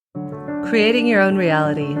Creating your own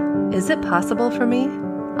reality. Is it possible for me?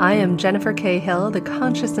 I am Jennifer K. Hill, the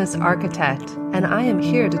Consciousness Architect, and I am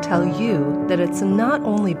here to tell you that it's not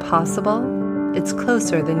only possible, it's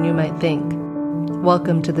closer than you might think.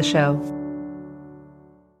 Welcome to the show.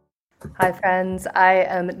 Hi friends, I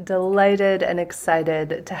am delighted and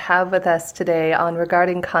excited to have with us today on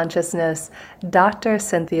Regarding Consciousness, Dr.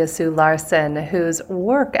 Cynthia Sue Larson, whose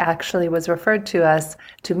work actually was referred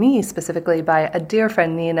to me specifically, by a dear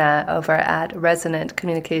friend Nina over at Resonant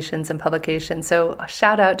Communications and Publications. So a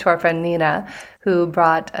shout out to our friend Nina, who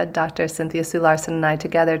brought Dr. Cynthia Sue Larson and I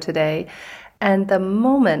together today. And the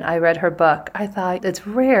moment I read her book, I thought it's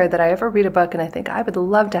rare that I ever read a book and I think I would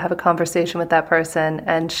love to have a conversation with that person.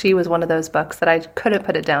 And she was one of those books that I couldn't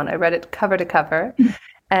put it down. I read it cover to cover.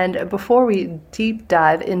 And before we deep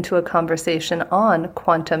dive into a conversation on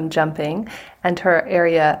quantum jumping and her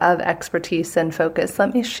area of expertise and focus,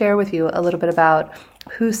 let me share with you a little bit about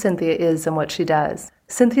who Cynthia is and what she does.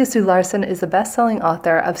 Cynthia Sue Larson is a best-selling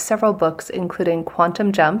author of several books, including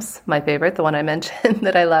Quantum Jumps, my favorite, the one I mentioned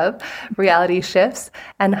that I love, Reality Shifts,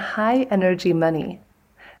 and High Energy Money.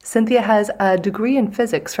 Cynthia has a degree in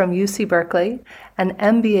physics from UC Berkeley, an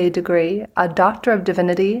MBA degree, a Doctor of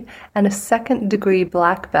Divinity, and a second degree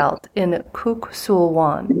black belt in Kuk Sul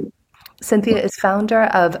Wan. Cynthia is founder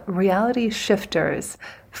of Reality Shifters,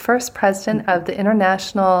 first president of the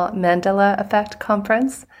International Mandela Effect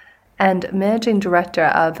Conference, and managing director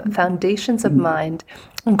of Foundations of Mind,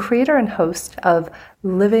 and creator and host of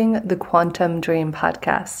Living the Quantum Dream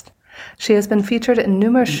podcast. She has been featured in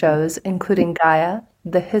numerous shows, including Gaia,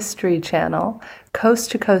 The History Channel, Coast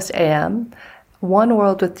to Coast AM, One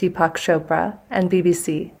World with Deepak Chopra, and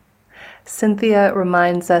BBC. Cynthia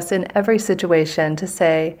reminds us in every situation to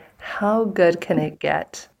say, how good can it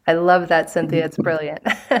get? I love that, Cynthia. It's brilliant.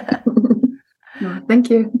 Thank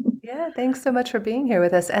you. Yeah, thanks so much for being here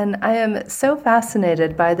with us. And I am so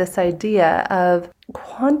fascinated by this idea of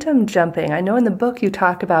quantum jumping. I know in the book you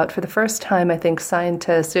talk about, for the first time, I think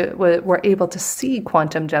scientists were able to see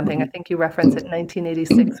quantum jumping. I think you referenced it in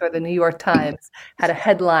 1986, where the New York Times had a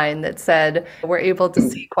headline that said, we're able to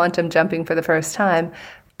see quantum jumping for the first time.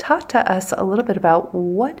 Talk to us a little bit about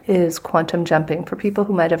what is quantum jumping for people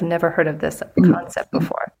who might have never heard of this concept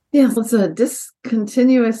before. Yes, it's a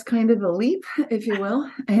discontinuous kind of a leap, if you will.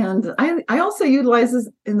 And I also utilize this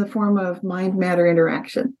in the form of mind-matter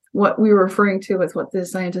interaction. What we were referring to with what the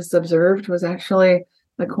scientists observed was actually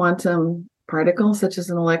a quantum particle, such as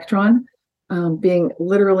an electron, being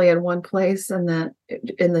literally in one place and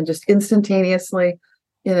then just instantaneously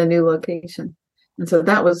in a new location. And so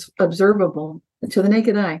that was observable to the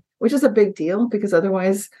naked eye, which is a big deal, because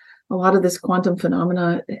otherwise a lot of this quantum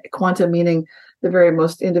phenomena, quantum meaning the very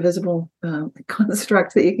most indivisible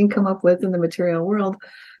construct that you can come up with in the material world,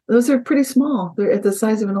 those are pretty small. They're at the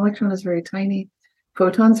size of an electron, is very tiny.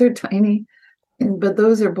 Photons are tiny, but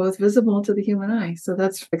those are both visible to the human eye. So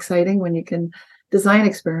that's exciting when you can design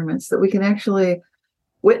experiments that we can actually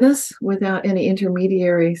witness without any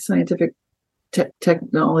intermediary scientific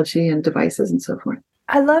technology and devices and so forth.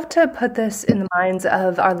 I love to put this in the minds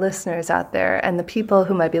of our listeners out there and the people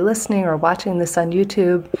who might be listening or watching this on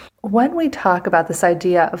YouTube. When we talk about this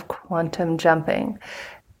idea of quantum jumping,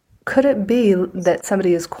 could it be that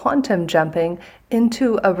somebody is quantum jumping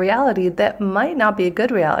into a reality that might not be a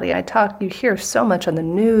good reality? You hear so much on the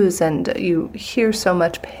news and you hear so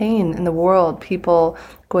much pain in the world, people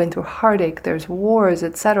going through heartache, there's wars,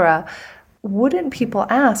 etc. Wouldn't people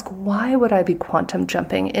ask, why would I be quantum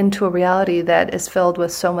jumping into a reality that is filled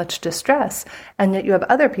with so much distress? And yet you have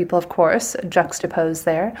other people, of course, juxtaposed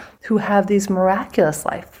there, who have these miraculous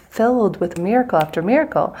life filled with miracle after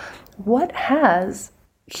miracle. What has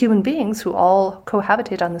human beings who all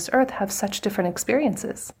cohabitate on this earth have such different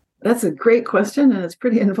experiences? That's a great question, and it's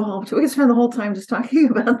pretty involved. We could spend the whole time just talking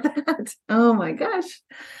about that. Oh my gosh,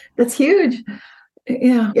 that's huge.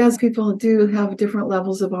 Yeah, yes, people do have different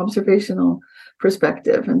levels of observational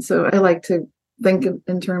perspective. And so I like to think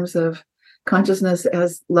in terms of consciousness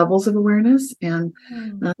as levels of awareness. And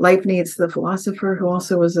Leibniz, the philosopher, who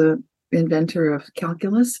also was an inventor of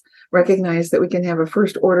calculus, recognized that we can have a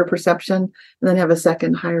first order perception and then have a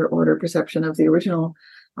second higher order perception of the original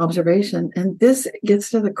observation. And this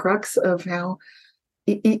gets to the crux of how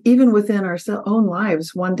even within our own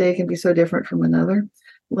lives, one day can be so different from another,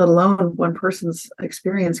 let alone one person's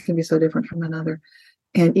experience can be so different from another.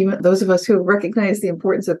 And even those of us who recognize the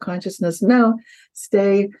importance of consciousness now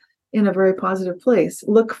stay in a very positive place.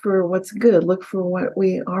 Look for what's good. Look for what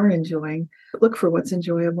we are enjoying. Look for what's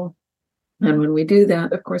enjoyable. And when we do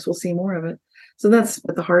that, of course, we'll see more of it. So that's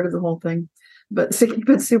at the heart of the whole thing. But to keep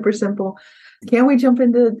it super simple, can we jump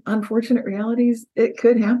into unfortunate realities? It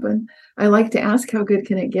could happen. I like to ask, how good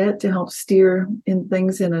can it get, to help steer in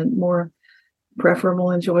things in a more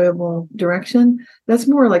preferable, enjoyable direction. That's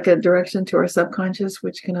more like a direction to our subconscious,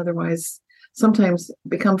 which can otherwise sometimes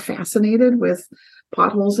become fascinated with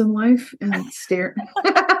potholes in life and stare.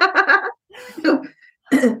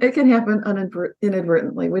 It can happen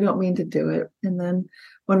inadvertently. We don't mean to do it. And then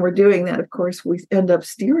when we're doing that, of course, we end up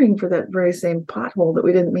steering for that very same pothole that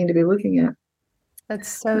we didn't mean to be looking at. That's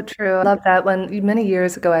so true. I love that. When many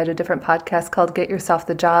years ago, I had a different podcast called Get Yourself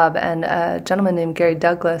the Job, and a gentleman named Gary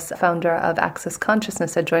Douglas, founder of Access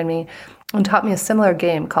Consciousness, had joined me and taught me a similar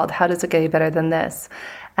game called How Does It Get You Better Than This?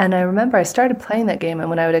 And I remember I started playing that game, and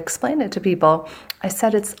when I would explain it to people, I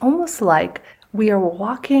said it's almost like we are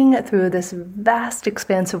walking through this vast,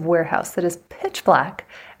 expansive warehouse that is pitch black,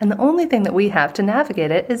 and the only thing that we have to navigate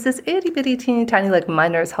it is this itty-bitty, teeny tiny, like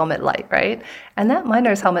miner's helmet light, right? And that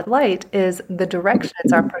miner's helmet light is the direction,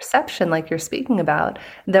 it's our perception, like you're speaking about,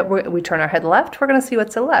 that we turn our head left, we're going to see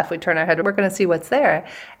what's to the left. We turn our head, we're going to see what's there.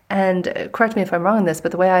 And correct me if I'm wrong in this,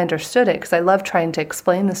 but the way I understood it, because I love trying to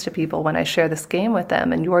explain this to people when I share this game with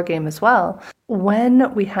them, and your game as well,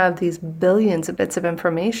 when we have these billions of bits of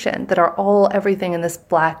information that are all everything in this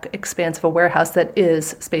black expanse of a warehouse that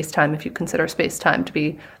is space-time, if you consider space-time to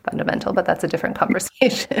be fundamental, but that's a different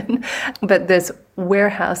conversation. But this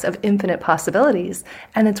warehouse of infinite possibilities,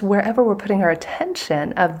 and it's wherever we're putting our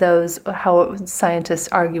attention of those, how scientists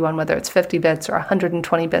argue on whether it's 50 bits or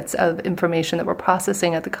 120 bits of information that we're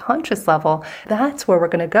processing at the conscious level, that's where we're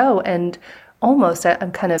going to go. And almost,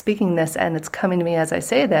 I'm kind of speaking this and it's coming to me as I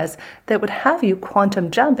say this, that would have you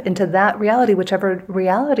quantum jump into that reality, whichever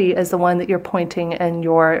reality is the one that you're pointing in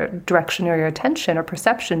your direction or your attention or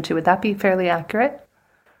perception to. Would that be fairly accurate?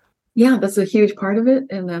 Yeah, that's a huge part of it.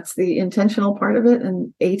 And that's the intentional part of it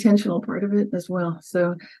and attentional part of it as well.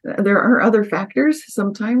 So there are other factors.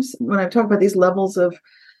 Sometimes when I talk about these levels of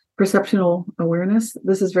perceptual awareness,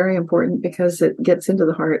 this is very important because it gets into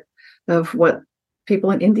the heart of what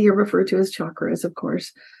people in India refer to as chakras, of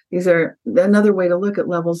course. These are another way to look at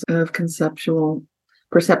levels of conceptual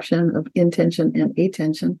perception, of intention and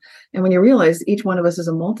attention. And when you realize each one of us is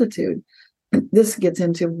a multitude, this gets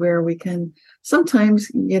into where we can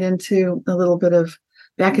sometimes get into a little bit of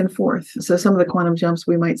back and forth. So some of the quantum jumps,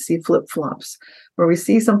 we might see flip-flops, where we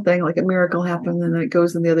see something like a miracle happen and then it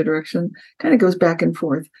goes in the other direction, kind of goes back and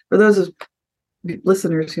forth. For those of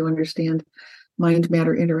listeners who understand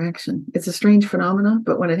mind-matter interaction, it's a strange phenomenon,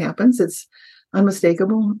 but when it happens, it's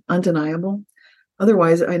unmistakable, undeniable.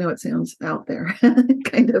 Otherwise, I know it sounds out there,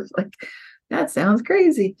 kind of like, that sounds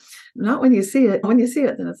crazy. Not when you see it. When you see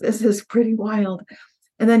it, then this is pretty wild.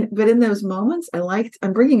 And then, but in those moments,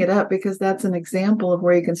 I'm bringing it up because that's an example of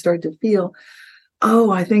where you can start to feel,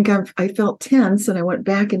 oh, I think I felt tense and I went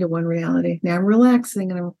back into one reality. Now I'm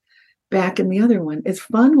relaxing and I'm back in the other one. It's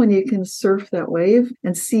fun when you can surf that wave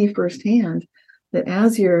and see firsthand that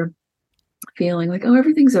as you're feeling like, oh,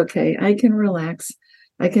 everything's okay, I can relax.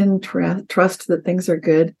 I can trust that things are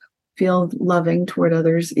good, feel loving toward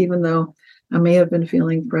others, even though I may have been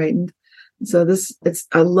feeling frightened. So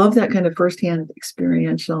I love that kind of firsthand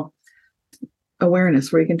experiential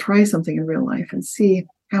awareness where you can try something in real life and see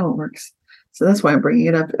how it works. So that's why I'm bringing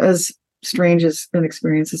it up, as strange as an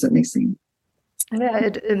experience as it may seem. Yeah,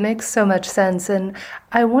 it makes so much sense. And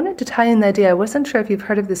I wanted to tie in the idea. I wasn't sure if you've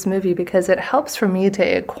heard of this movie because it helps for me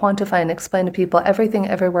to quantify and explain to people Everything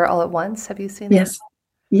Everywhere All at Once. Have you seen that? Yes.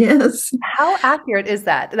 Yes. How accurate is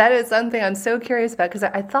that? That is something I'm so curious about because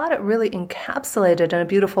I thought it really encapsulated in a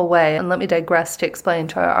beautiful way. And let me digress to explain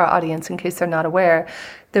to our audience in case they're not aware.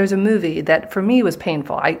 There's a movie that for me was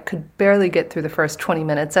painful. I could barely get through the first 20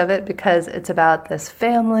 minutes of it because it's about this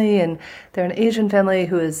family and they're an Asian family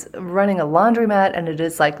who is running a laundromat and it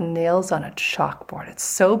is like nails on a chalkboard. It's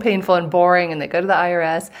so painful and boring and they go to the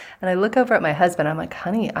IRS and I look over at my husband. I'm like,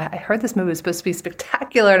 honey, I heard this movie was supposed to be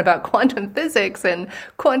spectacular and about quantum physics and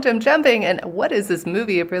quantum jumping and what is this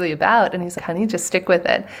movie really about? And he's like, honey, just stick with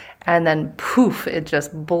it. And then poof, it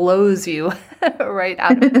just blows you right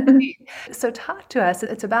out of the seat. So talk to us.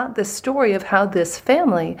 It's about the story of how this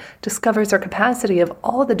family discovers their capacity of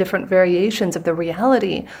all the different variations of the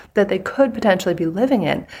reality that they could potentially be living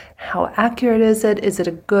in. How accurate is it? Is it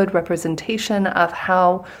a good representation of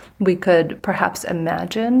how we could perhaps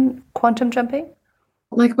imagine quantum jumping?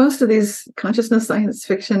 Like most of these consciousness science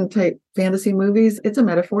fiction type fantasy movies, it's a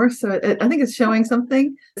metaphor. So I think it's showing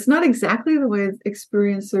something. It's not exactly the way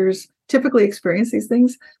experiencers typically experience these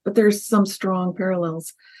things, but there's some strong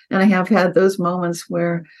parallels. And I have had those moments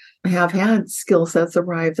where I have had skill sets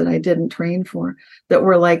arrive that I didn't train for, that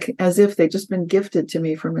were like as if they'd just been gifted to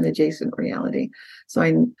me from an adjacent reality.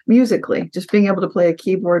 So musically, just being able to play a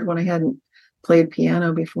keyboard when I hadn't played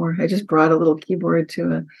piano before. I just brought a little keyboard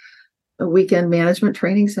to a weekend management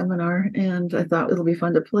training seminar, and I thought it'll be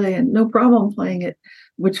fun to play, and no problem playing it.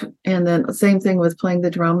 And then same thing with playing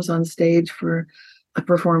the drums on stage for a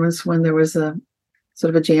performance when there was a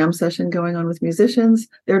sort of a jam session going on with musicians.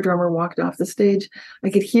 Their drummer walked off the stage.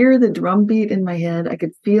 I could hear the drum beat in my head. I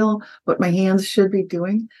could feel what my hands should be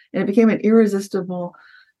doing, and it became an irresistible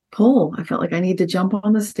pull. I felt like I need to jump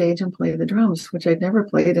on the stage and play the drums, which I'd never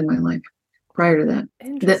played in my life prior to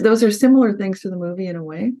that. Those are similar things to the movie in a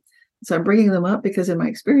way. So I'm bringing them up because in my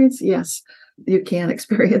experience, yes, you can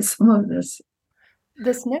experience some of this.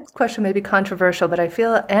 This next question may be controversial, but I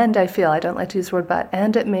feel, I don't like to use the word but,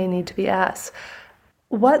 and it may need to be asked.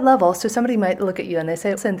 What level? So somebody might look at you and they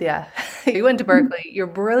say, Cynthia, you went to Berkeley, you're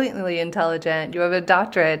brilliantly intelligent, you have a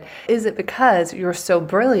doctorate. Is it because you're so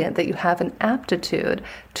brilliant that you have an aptitude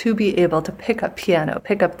to be able to pick up piano,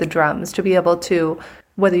 pick up the drums, to be able to,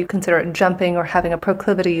 whether you consider it jumping or having a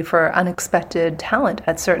proclivity for unexpected talent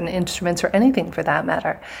at certain instruments or anything for that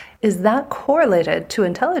matter? Is that correlated to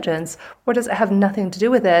intelligence, or does it have nothing to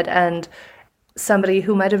do with it? And somebody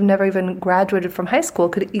who might have never even graduated from high school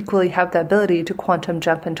could equally have the ability to quantum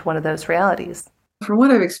jump into one of those realities. From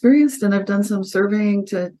what I've experienced, and I've done some surveying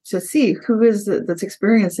to see who is that's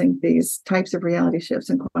experiencing these types of reality shifts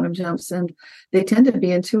and quantum jumps, and they tend to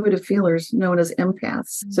be intuitive feelers known as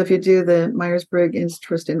empaths. So if you do the Myers-Briggs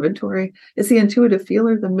interest inventory, it's the intuitive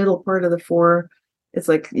feeler, the middle part of the four. It's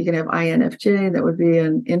like you can have INFJ, that would be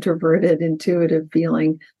an introverted, intuitive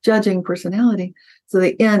feeling, judging personality. So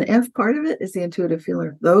the NF part of it is the intuitive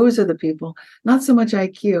feeler. Those are the people, not so much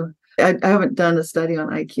IQ. I haven't done a study on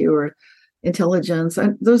IQ or intelligence.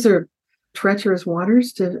 Those are treacherous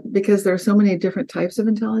waters because there are so many different types of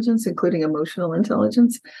intelligence, including emotional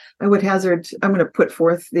intelligence. I'm going to put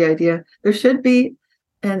forth the idea there should be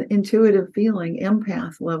an intuitive feeling,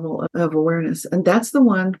 empath level of awareness. And that's the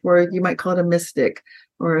one where you might call it a mystic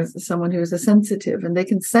or someone who's a sensitive, and they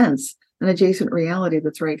can sense an adjacent reality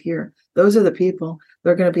that's right here. Those are the people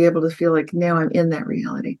that are going to be able to feel like, now I'm in that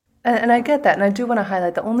reality. And I get that. And I do want to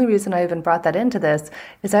highlight the only reason I even brought that into this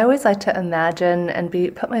is I always like to imagine and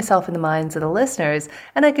put myself in the minds of the listeners.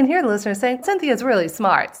 And I can hear the listeners saying, Cynthia's really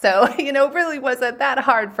smart. So, it really wasn't that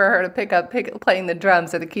hard for her to pick up playing the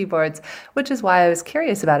drums or the keyboards, which is why I was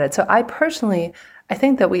curious about it. So I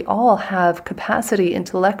think that we all have capacity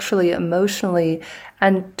intellectually, emotionally,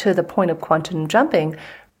 and to the point of quantum jumping.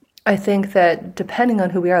 I think that depending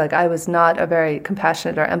on who we are, like I was not a very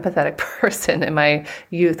compassionate or empathetic person in my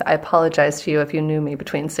youth. I apologize to you if you knew me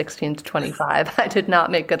between 16 to 25. I did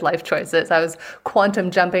not make good life choices. I was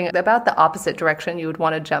quantum jumping about the opposite direction you would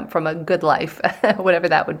want to jump from a good life, whatever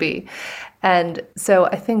that would be. And so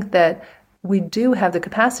I think that we do have the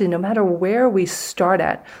capacity, no matter where we start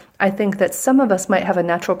at. I think that some of us might have a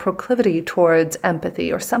natural proclivity towards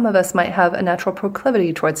empathy, or some of us might have a natural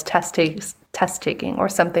proclivity towards test taking or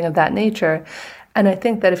something of that nature. And I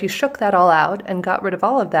think that if you shook that all out and got rid of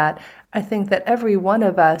all of that, I think that every one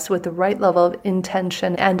of us with the right level of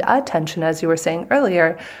intention and attention, as you were saying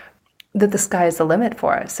earlier, that the sky is the limit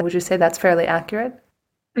for us. Would you say that's fairly accurate?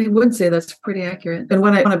 I would say that's pretty accurate. And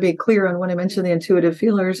when I want to be clear on when I mention the intuitive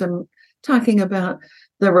feelers, I'm talking about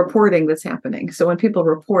the reporting that's happening. So when people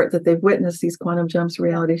report that they've witnessed these quantum jumps,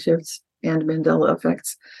 reality shifts, and Mandela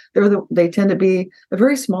effects, they tend to be a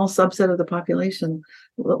very small subset of the population,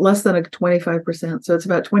 less than 25%. So it's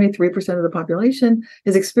about 23% of the population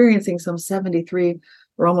is experiencing some 73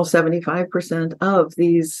 or almost 75% of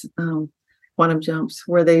these quantum jumps,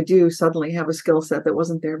 where they do suddenly have a skill set that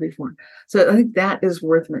wasn't there before. So I think that is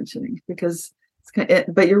worth mentioning, because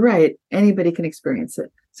but you're right, anybody can experience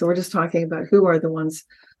it. So we're just talking about who are the ones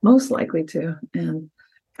most likely to. And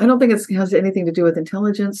I don't think it has anything to do with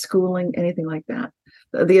intelligence, schooling, anything like that.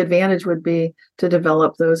 The advantage would be to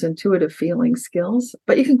develop those intuitive feeling skills,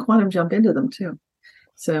 but you can quantum jump into them too.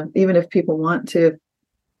 So even if people want to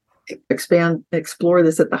explore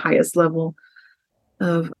this at the highest level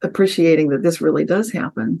of appreciating that this really does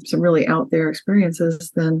happen, some really out there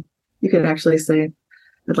experiences, then you could actually say,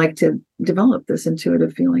 I'd like to develop this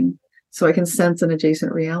intuitive feeling so I can sense an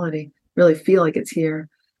adjacent reality, really feel like it's here,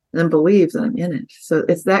 and then believe that I'm in it. So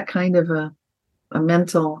it's that kind of a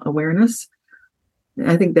mental awareness.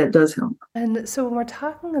 I think that does help. And so when we're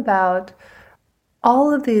talking about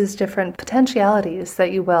all of these different potentialities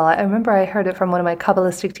that you will. I remember I heard it from one of my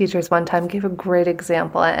Kabbalistic teachers one time, gave a great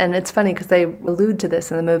example. And it's funny because they allude to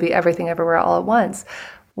this in the movie Everything Everywhere All at Once.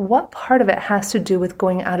 What part of it has to do with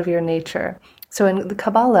going out of your nature? So in the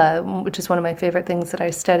Kabbalah, which is one of my favorite things that I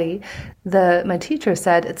study, my teacher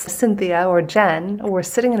said it's Cynthia or Jen. We're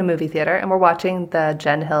sitting in a movie theater and we're watching the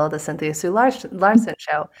Jen Hill, the Cynthia Sue Larson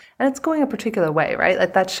show, and it's going a particular way, right?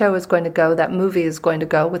 Like that show is going to go, that movie is going to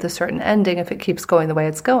go with a certain ending if it keeps going the way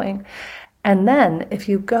it's going. And then if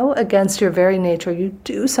you go against your very nature, you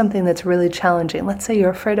do something that's really challenging. Let's say you're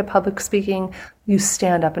afraid of public speaking, you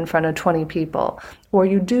stand up in front of 20 people, or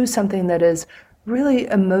you do something that is really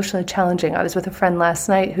emotionally challenging. I was with a friend last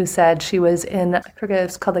night who said she was in, I forget,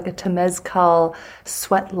 it's called like a Temezcal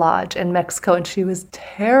sweat lodge in Mexico, and she was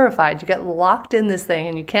terrified. You get locked in this thing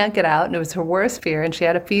and you can't get out, and it was her worst fear, and she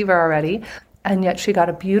had a fever already, and yet she got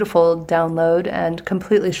a beautiful download and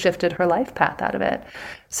completely shifted her life path out of it.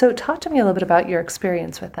 So talk to me a little bit about your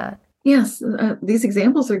experience with that. Yes, these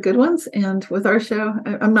examples are good ones. And with our show,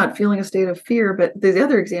 I'm not feeling a state of fear, but the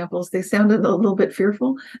other examples, they sounded a little bit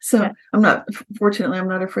fearful. So yeah. Fortunately, I'm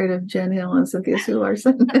not afraid of Jen Hill and Cynthia Sue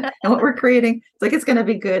Larson and what we're creating. It's like, it's going to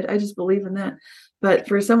be good. I just believe in that. But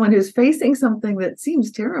for someone who's facing something that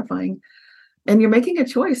seems terrifying, and you're making a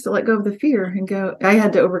choice to let go of the fear and go, I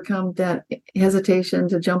had to overcome that hesitation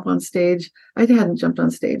to jump on stage. I hadn't jumped on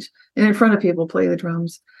stage and in front of people play the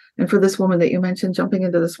drums. And for this woman that you mentioned, jumping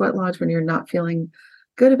into the sweat lodge when you're not feeling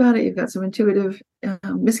good about it, you've got some intuitive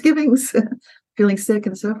misgivings, feeling sick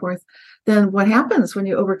and so forth, then what happens when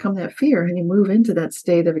you overcome that fear and you move into that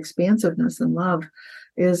state of expansiveness and love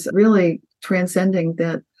is really transcending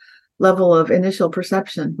that level of initial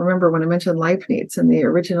perception. Remember when I mentioned Leibniz and the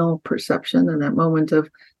original perception and that moment of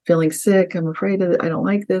feeling sick, I'm afraid of it, I don't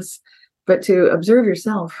like this, but to observe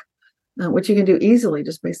yourself, which you can do easily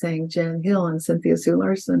just by saying Jen Hill and Cynthia Sue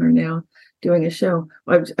Larson are now doing a show.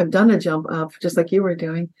 I've done a jump up just like you were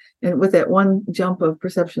doing. And with that one jump of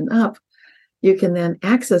perception up, you can then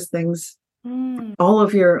access things, all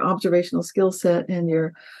of your observational skill set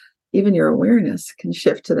and even your awareness can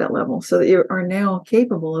shift to that level so that you are now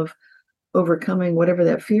capable of overcoming whatever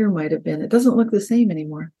that fear might have been. It doesn't look the same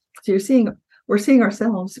anymore. So we're seeing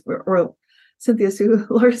ourselves, or Cynthia Sue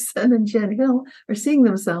Larson and Jen Hill are seeing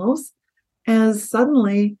themselves as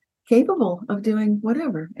suddenly capable of doing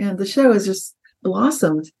whatever. And the show has just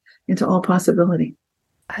blossomed into all possibility.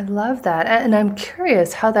 I love that. And I'm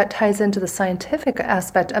curious how that ties into the scientific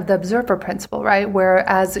aspect of the observer principle, right? Where,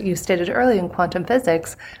 as you stated earlier in quantum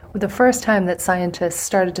physics, the first time that scientists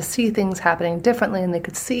started to see things happening differently and they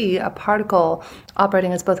could see a particle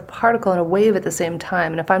operating as both a particle and a wave at the same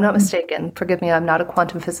time. And if I'm not mistaken, forgive me, I'm not a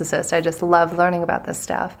quantum physicist. I just love learning about this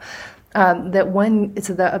stuff. That when it's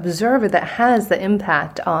the observer that has the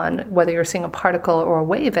impact on whether you're seeing a particle or a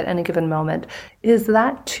wave at any given moment, is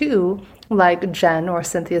that too, like Jen or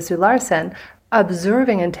Cynthia Sue Larson,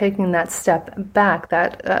 observing and taking that step back,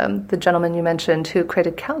 that the gentleman you mentioned who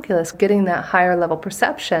created calculus, getting that higher level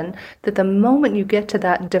perception, that the moment you get to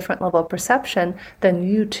that different level of perception, then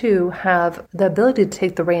you too have the ability to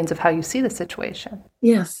take the reins of how you see the situation.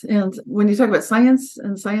 Yes. And when you talk about science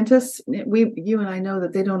and scientists, you and I know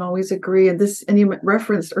that they don't always agree. And you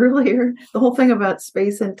referenced earlier, the whole thing about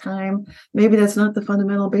space and time, maybe that's not the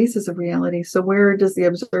fundamental basis of reality. So where does the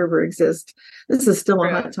observer exist? This is still a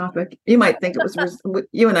hot topic. You might think it was,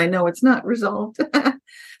 you and I know it's not resolved.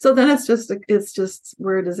 So then it's just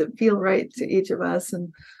where does it feel right to each of us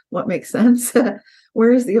and what makes sense?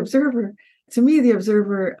 Where is the observer? To me, the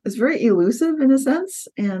observer is very elusive in a sense.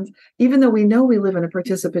 And even though we know we live in a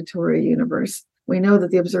participatory universe, we know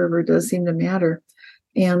that the observer does seem to matter.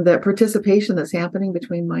 And that participation that's happening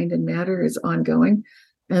between mind and matter is ongoing.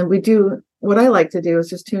 And what I like to do is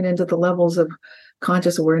just tune into the levels of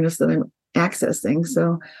conscious awareness that I'm accessing.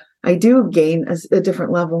 So I do gain a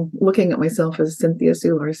different level looking at myself as Cynthia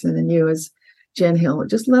Sue Larson and you as Jen Hill,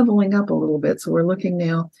 just leveling up a little bit. So we're looking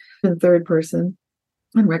now in third person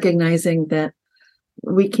and recognizing that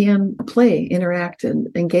we can play, interact, and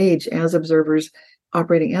engage as observers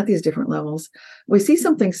operating at these different levels. We see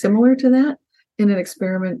something similar to that in an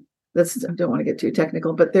experiment I don't want to get too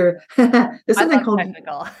technical, but there's something called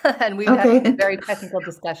technical, and we've had very technical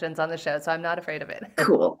discussions on the show, so I'm not afraid of it.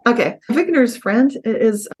 Cool. Okay. Wigner's friend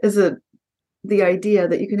is the idea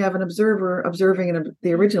that you can have an observer observing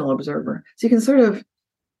the original observer. So you can sort of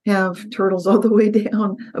have turtles all the way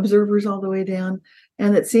down, observers all the way down.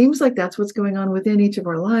 And it seems like that's what's going on within each of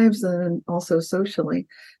our lives and also socially.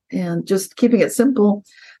 And just keeping it simple,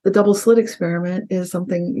 the double slit experiment is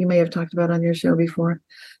something you may have talked about on your show before.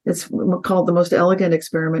 It's called the most elegant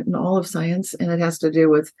experiment in all of science, and it has to do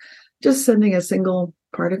with just sending a single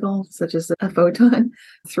particle, such as a photon,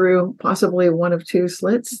 through possibly one of two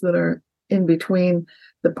slits that are in between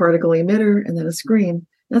the particle emitter and then a screen.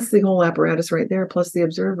 That's the whole apparatus right there, plus the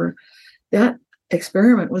observer. That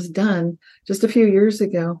experiment was done just a few years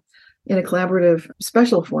ago in a collaborative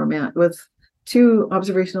special format with two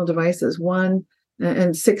observational devices, one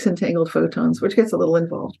and six entangled photons, which gets a little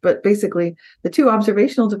involved. But basically, the two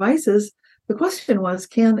observational devices, the question was,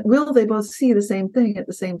 will they both see the same thing at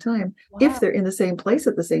the same time if they're in the same place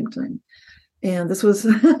at the same time? And this was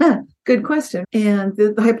a good question. And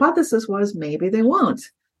the hypothesis was maybe they won't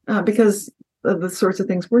because of the sorts of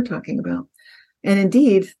things we're talking about. And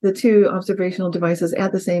indeed, the two observational devices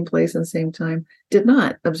at the same place and same time did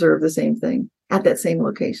not observe the same thing at that same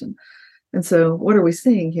location. And so what are we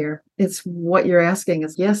seeing here? It's what you're asking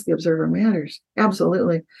is, yes, the observer matters.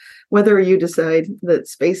 Absolutely. Whether you decide that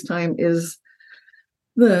space-time is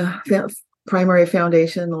the primary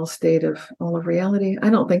foundational state of all of reality, I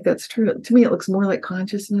don't think that's true. To me, it looks more like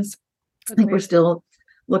consciousness. I think we're still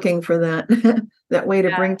looking for that that way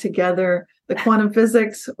to bring together the quantum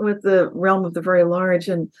physics with the realm of the very large,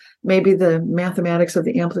 and maybe the mathematics of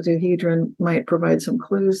the amplitude-hedron might provide some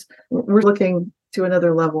clues. We're looking to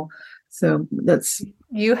another level. So that's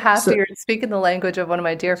you're speaking the language of one of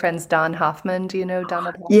my dear friends, Don Hoffman. Do you know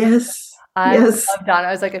Donald Hoffman? Yes. I love Don.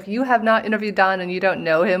 I was like, if you have not interviewed Don and you don't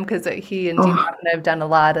know him, because he and Dean and I have done a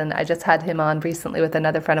lot, and I just had him on recently with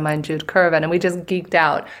another friend of mine, Jude Curvin, and we just geeked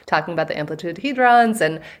out talking about the amplitude hadrons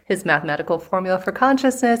and his mathematical formula for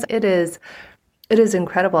consciousness. It is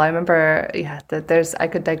incredible. I remember, that I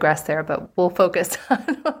could digress there, but we'll focus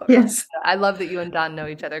on. Yes. I love that you and Don know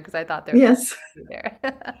each other because I thought there was there.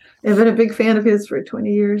 I've been a big fan of his for 20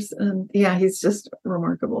 years, and he's just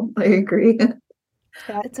remarkable. I agree.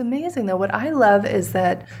 It's amazing, though. What I love is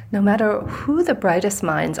that no matter who the brightest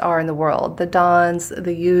minds are in the world, the Dons,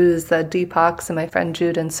 the Yus, the Deepaks, and my friend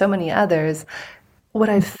Jude, and so many others, what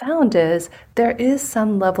I've found is there is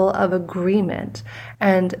some level of agreement.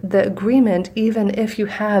 And the agreement, even if you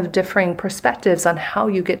have differing perspectives on how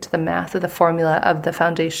you get to the math of the formula of the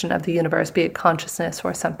foundation of the universe, be it consciousness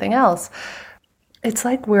or something else, it's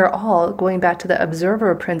like we're all going back to the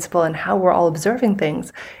observer principle and how we're all observing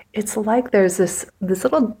things. It's like there's this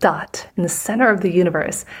little dot in the center of the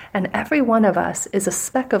universe, and every one of us is a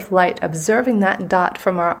speck of light observing that dot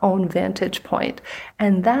from our own vantage point.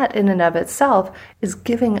 And that in and of itself is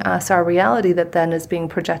giving us our reality that then is being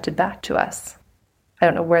projected back to us. I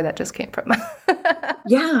don't know where that just came from.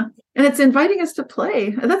 Yeah. And it's inviting us to play.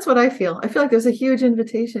 And that's what I feel. I feel like there's a huge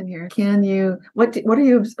invitation here. What are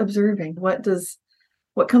you observing?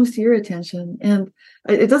 What comes to your attention? And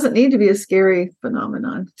it doesn't need to be a scary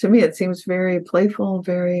phenomenon. To me, it seems very playful,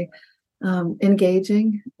 very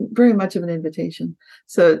engaging, very much of an invitation.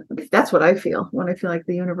 So that's what I feel when I feel like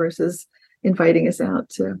the universe is inviting us out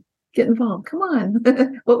to get involved. Come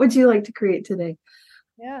on. What would you like to create today?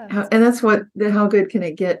 Yeah. And that's how good can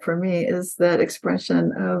it get for me is that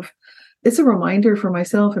expression of, it's a reminder for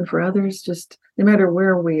myself and for others, just no matter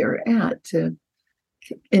where we are at, to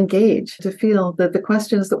engage, to feel that the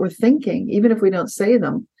questions that we're thinking, even if we don't say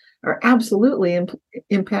them, are absolutely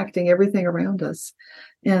impacting everything around us.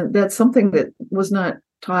 And that's something that was not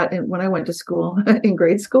taught when I went to school, in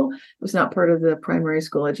grade school. It was not part of the primary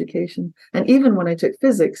school education. And even when I took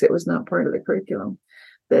physics, it was not part of the curriculum.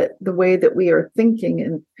 That the way that we are thinking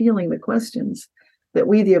and feeling the questions, that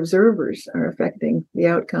we, the observers, are affecting the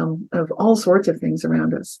outcome of all sorts of things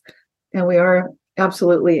around us. And we are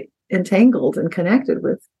absolutely entangled and connected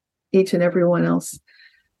with each and everyone else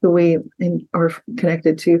who we are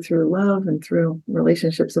connected to through love and through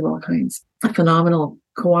relationships of all kinds. A phenomenal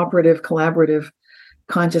cooperative, collaborative,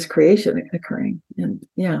 conscious creation occurring. And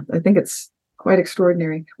I think it's quite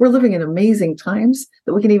extraordinary. We're living in amazing times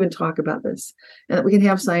that we can even talk about this, and that we can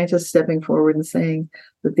have scientists stepping forward and saying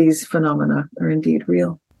that these phenomena are indeed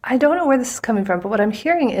real. I don't know where this is coming from, but what I'm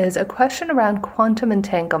hearing is a question around quantum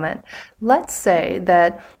entanglement. Let's say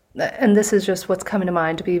that, and this is just what's coming to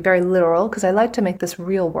mind to be very literal, because I like to make this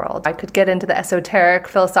real world. I could get into the esoteric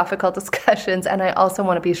philosophical discussions, and I also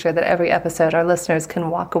want to be sure that every episode our listeners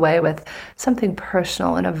can walk away with something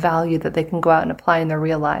personal and a value that they can go out and apply in their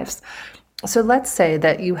real lives. So let's say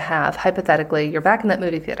that you have, hypothetically, you're back in that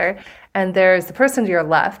movie theater, and there's the person to your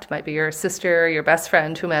left, might be your sister, your best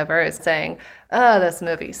friend, whomever, is saying, oh, this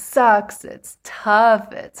movie sucks, it's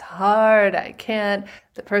tough, it's hard, I can't.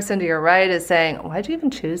 The person to your right is saying, why'd you even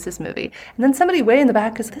choose this movie? And then somebody way in the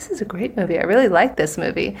back is, this is a great movie, I really like this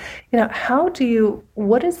movie.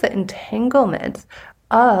 What is the entanglement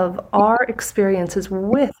of our experiences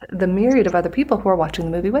with the myriad of other people who are watching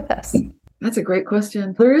the movie with us? That's a great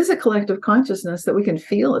question. There is a collective consciousness that we can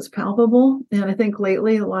feel. It's palpable. And I think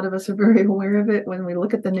lately a lot of us are very aware of it when we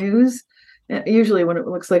look at the news. Usually when it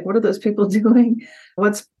looks like, what are those people doing?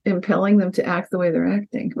 What's impelling them to act the way they're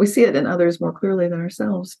acting? We see it in others more clearly than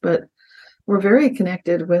ourselves, but we're very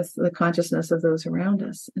connected with the consciousness of those around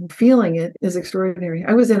us, and feeling it is extraordinary.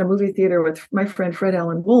 I was in a movie theater with my friend Fred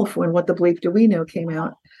Allen Wolf when What the Bleep Do We Know came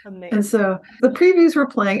out. Amazing. And so the previews were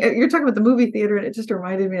playing. You're talking about the movie theater, and it just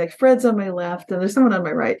reminded me, like, Fred's on my left and there's someone on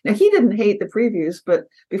my right. Now, he didn't hate the previews, but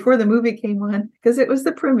before the movie came on, because it was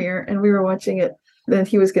the premiere and we were watching it, then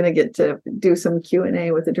he was going to get to do some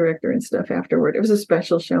Q&A with the director and stuff afterward. It was a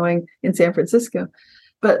special showing in San Francisco.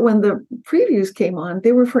 But when the previews came on,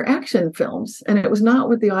 they were for action films, and it was not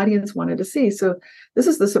what the audience wanted to see. So this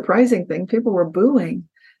is the surprising thing. People were booing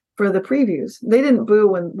for the previews. They didn't boo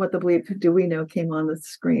when What the Bleep Do We Know came on the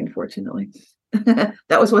screen, fortunately. That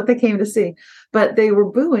was what they came to see. But they were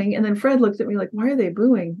booing, and then Fred looked at me like, why are they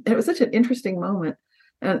booing? And it was such an interesting moment.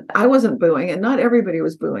 And I wasn't booing, and not everybody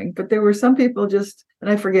was booing, but there were some people just, and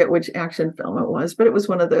I forget which action film it was, but it was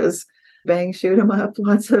one of those bang, shoot 'em up,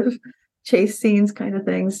 lots of chase scenes kind of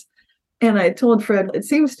things. And I told Fred, it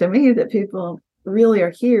seems to me that people really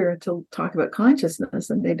are here to talk about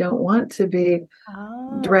consciousness, and they don't want to be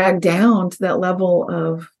dragged down to that level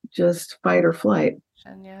of just fight or flight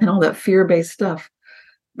and all that fear-based stuff.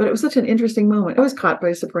 But it was such an interesting moment. I was caught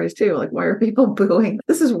by surprise too. Like, why are people booing?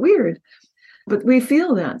 This is weird. But we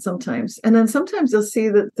feel that sometimes. And then sometimes you'll see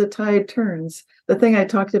that the tide turns. The thing I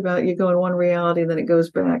talked about, you go in one reality, then it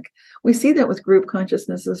goes back. We see that with group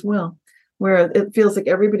consciousness as well, where it feels like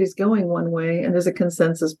everybody's going one way and there's a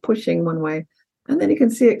consensus pushing one way. And then you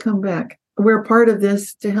can see it come back. We're part of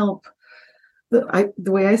this to help. The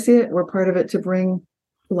way I see it, we're part of it to bring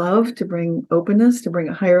love, to bring openness, to bring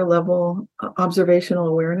a higher level observational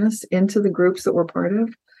awareness into the groups that we're part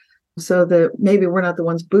of. So that maybe we're not the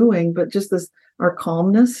ones booing, but just this, our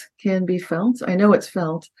calmness can be felt. I know it's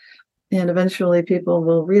felt. And eventually people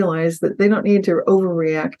will realize that they don't need to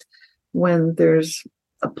overreact when there's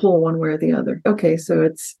a pull one way or the other. Okay, so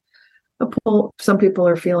it's a pull. Some people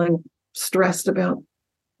are feeling stressed about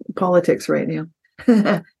politics right now.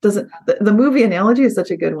 The movie analogy is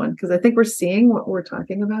such a good one, because I think we're seeing what we're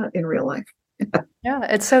talking about in real life. Yeah,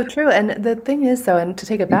 it's so true. And the thing is, though, and to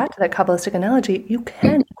take it back to that Kabbalistic analogy, you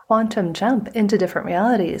can quantum jump into different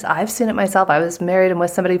realities. I've seen it myself. I was married and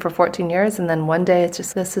with somebody for 14 years, and then one day it's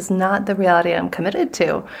just, this is not the reality I'm committed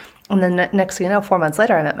to. And then next thing you know, 4 months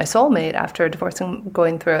later, I met my soulmate after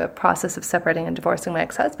going through a process of separating and divorcing my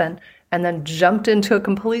ex-husband, and then jumped into a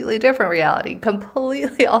completely different reality,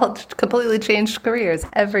 completely changed careers.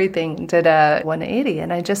 Everything did a 180.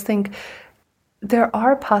 And I just think there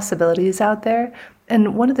are possibilities out there.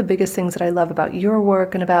 And one of the biggest things that I love about your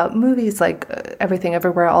work and about movies like Everything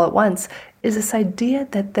Everywhere All at Once is this idea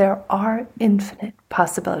that there are infinite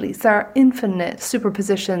possibilities. There are infinite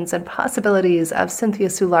superpositions and possibilities of Cynthia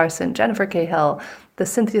Sue Larson, Jennifer Cahill, the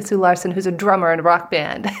Cynthia Sue Larson who's a drummer in a rock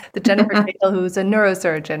band, the Jennifer Cahill who's a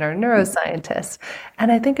neurosurgeon or neuroscientist.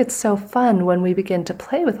 And I think it's so fun when we begin to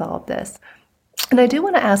play with all of this. And I do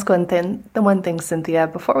want to ask one thing, Cynthia,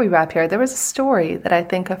 before we wrap here. There was a story that I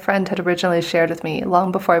think a friend had originally shared with me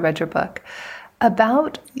long before I read your book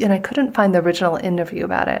about, and I couldn't find the original interview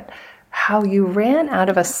about it, how you ran out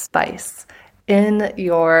of a spice in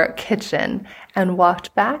your kitchen and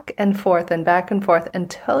walked back and forth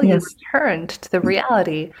until you returned to the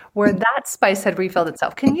reality where that spice had refilled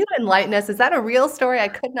itself. Can you enlighten us? Is that a real story? I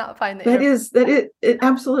could not find the It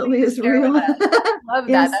absolutely is real. I love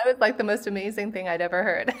that. That was like the most amazing thing I'd ever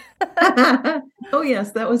heard. Oh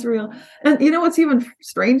yes, that was real. And you know what's even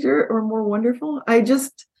stranger or more wonderful? I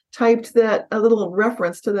just typed a little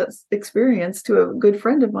reference to that experience to a good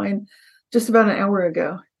friend of mine just about an hour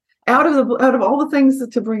ago. Out of all the things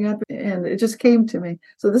to bring up, and it just came to me.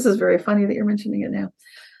 So this is very funny that you're mentioning it now.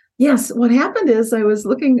 Yes, what happened is I was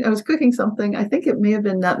cooking something. I think it may have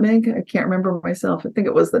been nutmeg. I can't remember myself. I think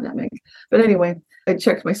it was the nutmeg. But anyway, I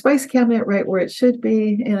checked my spice cabinet right where it should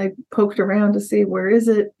be, and I poked around to see where is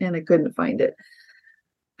it, and I couldn't find it.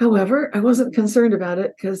 However, I wasn't concerned about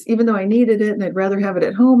it, because even though I needed it and I'd rather have it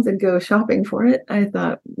at home than go shopping for it, I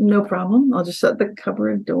thought, no problem. I'll just shut the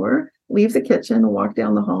cupboard door, leave the kitchen, walk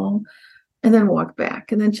down the hall, and then walk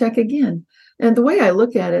back and then check again. And the way I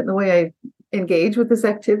look at it and the way I engage with this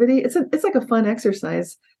activity, it's like a fun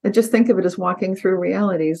exercise. I just think of it as walking through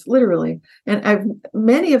realities, literally. And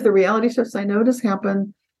many of the reality shifts I notice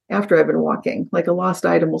happen after I've been walking, like a lost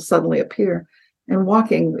item will suddenly appear. And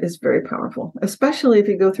walking is very powerful, especially if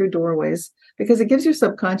you go through doorways, because it gives your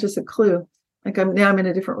subconscious a clue. Like I'm in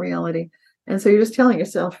a different reality. And so you're just telling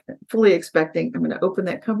yourself, fully expecting, I'm going to open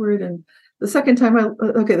that cupboard and the second time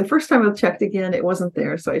the first time I checked again, it wasn't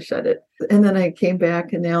there. So I shut it. And then I came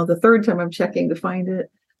back, and now the third time I'm checking to find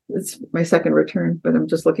it. It's my second return, but I'm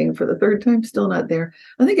just looking for the third time, still not there.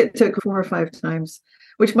 I think it took 4 or 5 times,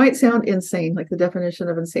 which might sound insane. Like the definition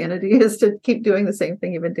of insanity is to keep doing the same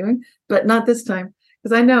thing you've been doing, but not this time.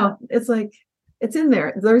 Because I know it's like, it's in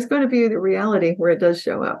there. There's going to be the reality where it does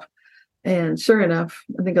show up. And sure enough,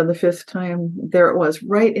 I think on the 5th time, there it was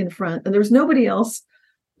right in front. And there was nobody else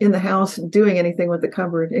in the house doing anything with the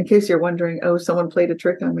cupboard. In case you're wondering, oh, someone played a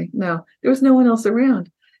trick on me. No, there was no one else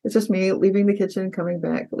around. It's just me leaving the kitchen, coming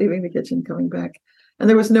back, leaving the kitchen, coming back. And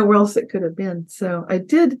there was nowhere else it could have been. So I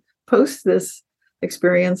did post this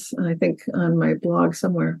experience, I think, on my blog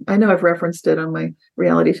somewhere. I know I've referenced it on my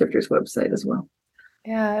Reality Shifters website as well.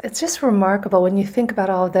 Yeah, it's just remarkable when you think about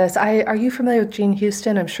all of this. Are you familiar with Jean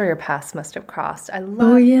Houston? I'm sure your paths must have crossed. I Oh,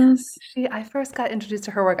 love yes. I first got introduced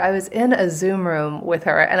to her work. I was in a Zoom room with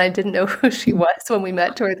her, and I didn't know who she was when we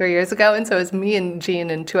met 2 or 3 years ago. And so it was me and Jean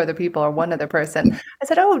and 2 other people, or one other person. I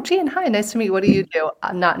said, "Oh, Jean, hi, nice to meet you. What do you do?"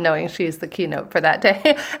 Not knowing she's the keynote for that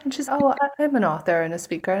day. And she's, "Oh, I'm an author and a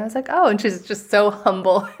speaker." And I was like, "Oh," and she's just so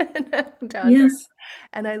humble and down to earth. Yes.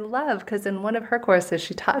 And I love because in one of her courses,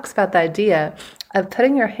 she talks about the idea of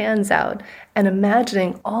putting your hands out and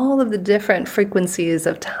imagining all of the different frequencies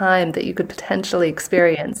of time that you could potentially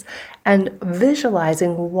experience and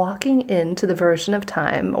visualizing walking into the version of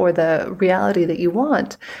time or the reality that you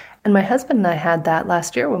want. And my husband and I had that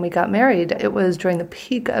last year when we got married. It was during the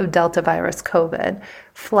peak of Delta virus COVID.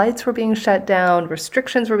 Flights were being shut down,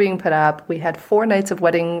 restrictions were being put up. We had 4 nights of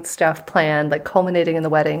wedding stuff planned, like culminating in the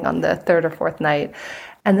wedding on the 3rd or 4th night.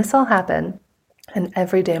 And this all happened. And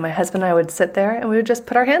every day, my husband and I would sit there and we would just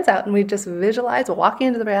put our hands out and we'd just visualize walking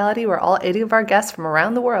into the reality where all 80 of our guests from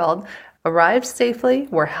around the world arrived safely,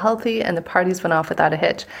 were healthy, and the parties went off without a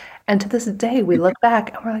hitch. And to this day, we look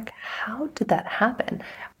back and we're like, how did that happen?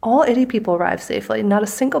 All 80 people arrived safely. Not a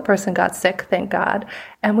single person got sick, thank God.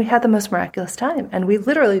 And we had the most miraculous time. And we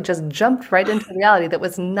literally just jumped right into reality that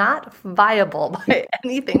was not viable by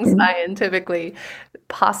anything scientifically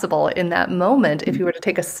possible in that moment. If you were to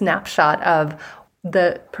take a snapshot of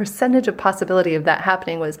the percentage of possibility of that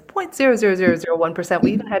happening was 0.00001%.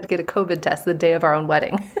 We even had to get a COVID test the day of our own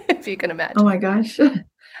wedding, if you can imagine. Oh my gosh.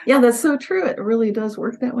 Yeah, that's so true. It really does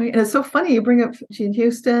work that way. And it's so funny you bring up Jean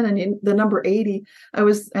Houston and the number 80. I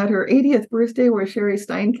was at her 80th birthday where Sherry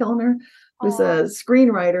Steinkellner, who's a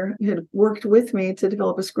screenwriter, had worked with me to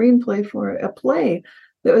develop a screenplay for a play.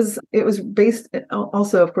 It was based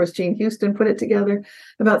also, of course, Jean Houston put it together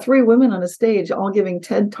about 3 women on a stage all giving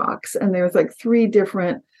TED Talks. And there was like 3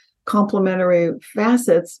 different complementary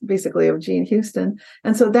facets basically of Jean Houston.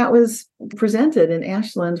 And so that was presented in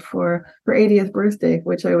Ashland for her 80th birthday,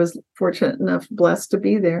 which I was fortunate enough, blessed to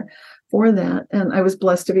be there for that. And I was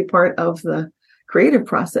blessed to be part of the creative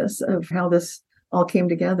process of how this all came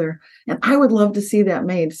together. And I would love to see that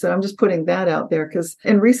made. So I'm just putting that out there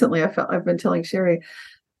and recently I've been telling Sherry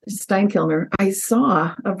Steinkellner, I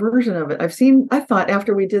saw a version of it. I thought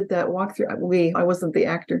after we did that walkthrough, I wasn't the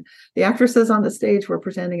actor. The actresses on the stage were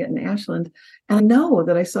presenting it in Ashland. And I know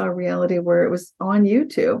that I saw a reality where it was on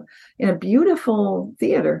YouTube in a beautiful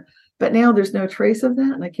theater. But now there's no trace of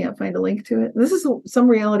that and I can't find a link to it. Some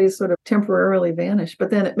realities sort of temporarily vanished, but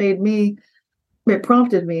then it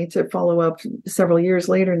prompted me to follow up several years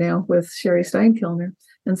later now with Sherry Steinkellner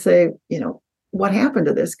and say, what happened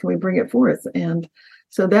to this? Can we bring it forth? And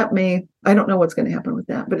so I don't know what's going to happen with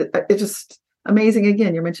that, but it's just amazing.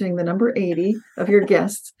 Again, you're mentioning the number 80 of your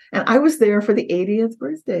guests. And I was there for the 80th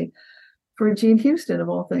birthday for Jean Houston of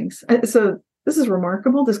all things. So this is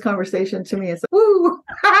remarkable. This conversation to me is like, woo.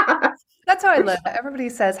 That's how I live. Everybody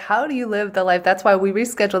says, how do you live the life? That's why we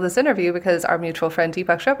rescheduled this interview because our mutual friend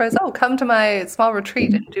Deepak Chopra is, come to my small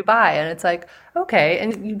retreat in Dubai. And it's like, okay.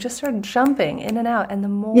 And you just start jumping in and out. And the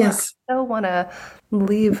more I still want to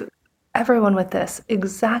leave everyone with this,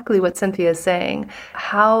 exactly what Cynthia is saying.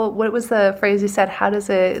 What was the phrase you said?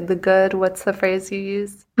 What's the phrase you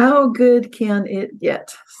used? How good can it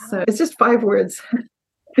get? So it's just 5 words.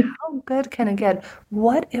 How good can it get?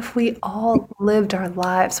 What if we all lived our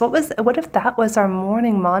lives? What if that was our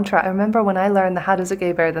morning mantra? I remember when I learned the How Does It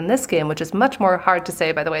Get Better Than This Game, which is much more hard to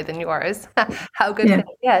say, by the way, than yours. How good can it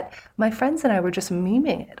get? My friends and I were just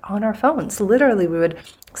memeing it on our phones. Literally, we would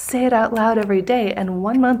say it out loud every day. And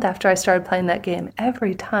 1 month after I started playing that game,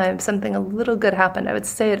 every time something a little good happened, I would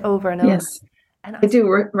say it over and over. Yes. And I do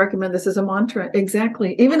recommend this as a mantra.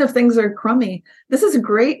 Exactly. Even if things are crummy, this is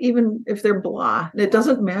great, even if they're blah. It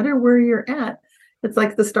doesn't matter where you're at. It's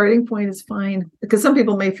like the starting point is fine. Because some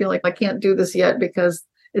people may feel like I can't do this yet because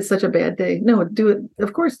it's such a bad day. No, do it.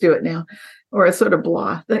 Of course, do it now. Or it's sort of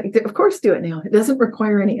blah. Of course, do it now. It doesn't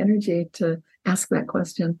require any energy to ask that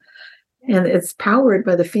question. And it's powered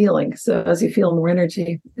by the feeling. So as you feel more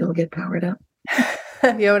energy, it'll get powered up.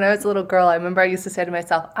 When I was a little girl, I remember I used to say to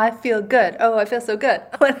myself, I feel good. Oh, I feel so good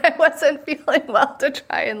when I wasn't feeling well, to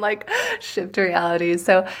try and shift reality.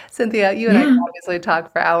 So Cynthia, you and I can obviously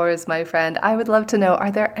talk for hours, my friend. I would love to know,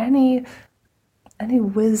 are there any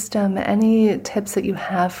wisdom, any tips that you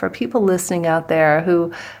have for people listening out there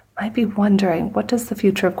who might be wondering, what does the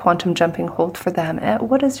future of quantum jumping hold for them?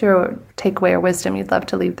 What is your takeaway or wisdom you'd love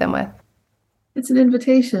to leave them with? It's an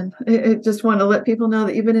invitation. I just want to let people know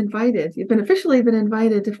that you've been invited. You've been officially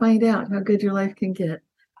invited to find out how good your life can get.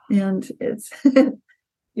 And it's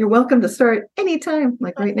you're welcome to start anytime,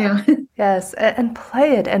 like right now. Yes, and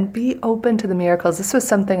play it and be open to the miracles. This was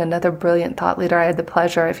something another brilliant thought leader, I had the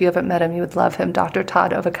pleasure, if you haven't met him, you would love him, Dr.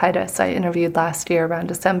 Todd Ovakaitis, I interviewed last year around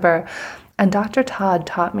December. And Dr. Todd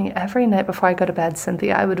taught me every night before I go to bed,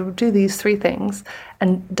 Cynthia, I would do these 3 things.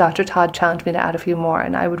 And Dr. Todd challenged me to add a few more.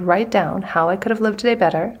 And I would write down how I could have lived today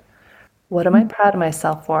better, what am I proud of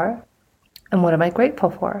myself for, and what am I grateful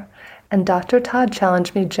for. And Dr. Todd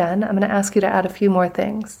challenged me, Jen, I'm going to ask you to add a few more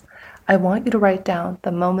things. I want you to write down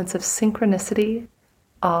the moments of synchronicity,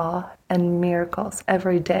 awe, and miracles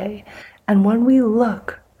every day. And when we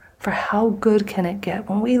look for how good can it get,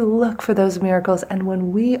 when we look for those miracles and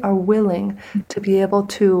when we are willing to be able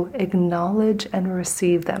to acknowledge and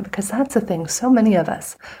receive them, because that's the thing, so many of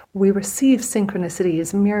us, we receive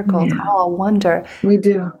synchronicities, miracles, awe, wonder. We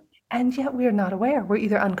do. And yet we are not aware. We're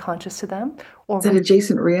either unconscious to them or it's an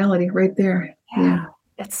adjacent reality right there. Yeah.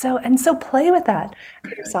 It's so play with that.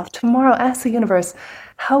 Give yourself tomorrow, ask the universe,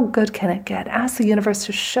 how good can it get? Ask the universe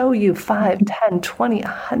to show you 5, 10, 20,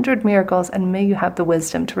 100 miracles, and may you have the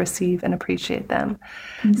wisdom to receive and appreciate them.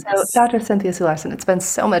 Yes. So Dr. Cynthia Sue Larson, it's been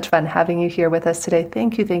so much fun having you here with us today.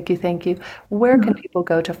 Thank you, thank you, thank you. Where can people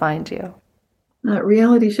go to find you?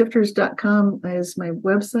 RealityShifters.com is my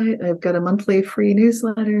website. I've got a monthly free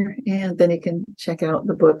newsletter, and then you can check out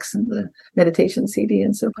the books and the meditation CD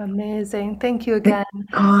and so forth. Amazing. Thank you again.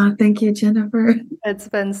 Oh, thank you, Jennifer. It's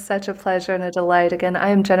been such a pleasure and a delight. Again, I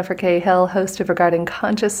am Jennifer K. Hill, host of Regarding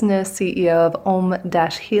Consciousness, CEO of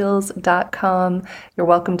om-heals.com. You're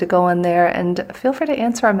welcome to go on there and feel free to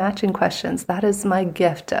answer our matching questions. That is my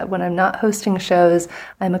gift. When I'm not hosting shows,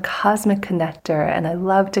 I'm a cosmic connector, and I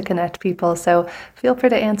love to connect people. So feel free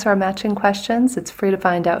to answer our matching questions. It's free to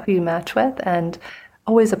find out who you match with, and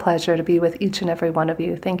always a pleasure to be with each and every one of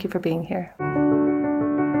you. Thank you for being here.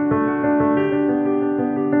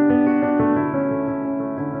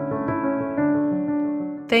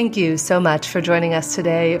 Thank you so much for joining us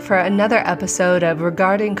today for another episode of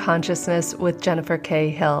Regarding Consciousness with Jennifer K.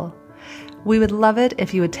 Hill. We would love it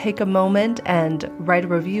if you would take a moment and write a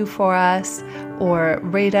review for us or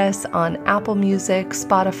rate us on Apple Music,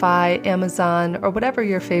 Spotify, Amazon, or whatever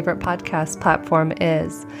your favorite podcast platform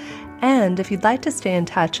is. And if you'd like to stay in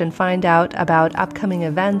touch and find out about upcoming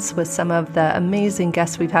events with some of the amazing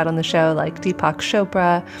guests we've had on the show, like Deepak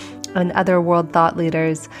Chopra and other world thought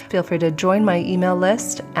leaders, feel free to join my email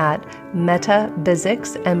list at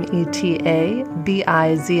metabizics,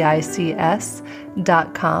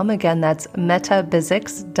 metabizics.com. Again, that's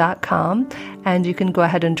metabizics.com. And you can go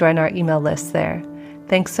ahead and join our email list there.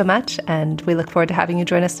 Thanks so much, and we look forward to having you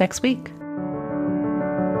join us next week.